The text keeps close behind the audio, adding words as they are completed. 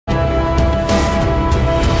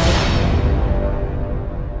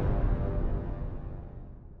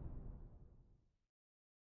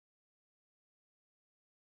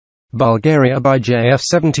Bulgaria by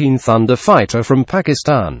F-17 Thunder fighter from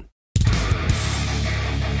Pakistan.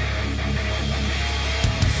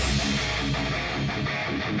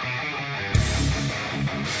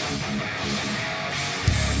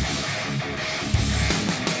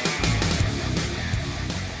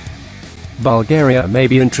 Bulgaria may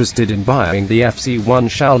be interested in buying the FC-1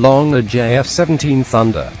 Xiaolong or F-17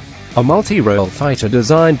 Thunder, a multi-role fighter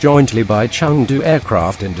designed jointly by Chengdu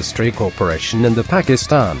Aircraft Industry Corporation and the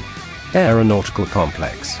Pakistan Aeronautical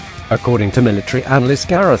Complex, according to military analyst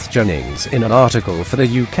Gareth Jennings in an article for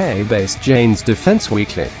the UK-based Jane's Defence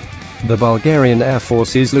Weekly. The Bulgarian Air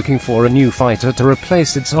Force is looking for a new fighter to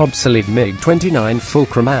replace its obsolete MiG-29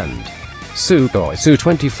 Fulcrum and Sukhoi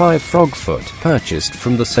Su-25 Frogfoot, purchased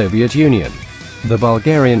from the Soviet Union. The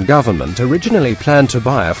Bulgarian government originally planned to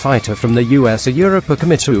buy a fighter from the US or Europe or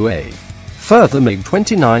commit to a further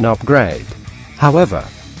MiG-29 upgrade. However,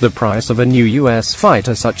 the price of a new US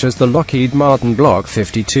fighter such as the Lockheed Martin Block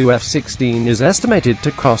 52 F-16 is estimated to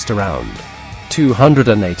cost around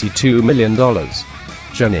 $282 million.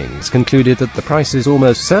 Jennings concluded that the price is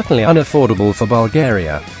almost certainly unaffordable for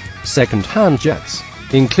Bulgaria. Second-hand jets,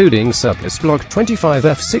 including surplus Block 25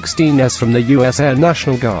 F-16s from the U.S. Air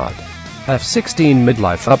National Guard, F-16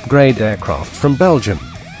 midlife upgrade aircraft from Belgium,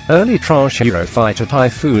 early tranche Eurofighter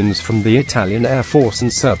Typhoons from the Italian Air Force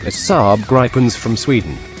and surplus Saab Gripens from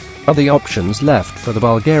Sweden, are the options left for the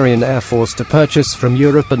Bulgarian Air Force to purchase from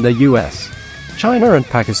Europe and the U.S. China and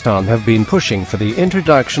Pakistan have been pushing for the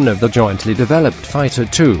introduction of the jointly developed fighter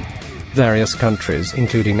too. Various countries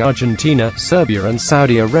including Argentina, Serbia and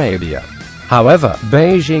Saudi Arabia. However,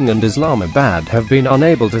 Beijing and Islamabad have been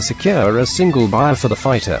unable to secure a single buyer for the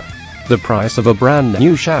fighter. The price of a brand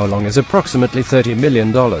new Xiaolong is approximately $30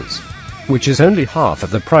 million, which is only half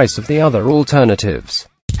of the price of the other alternatives.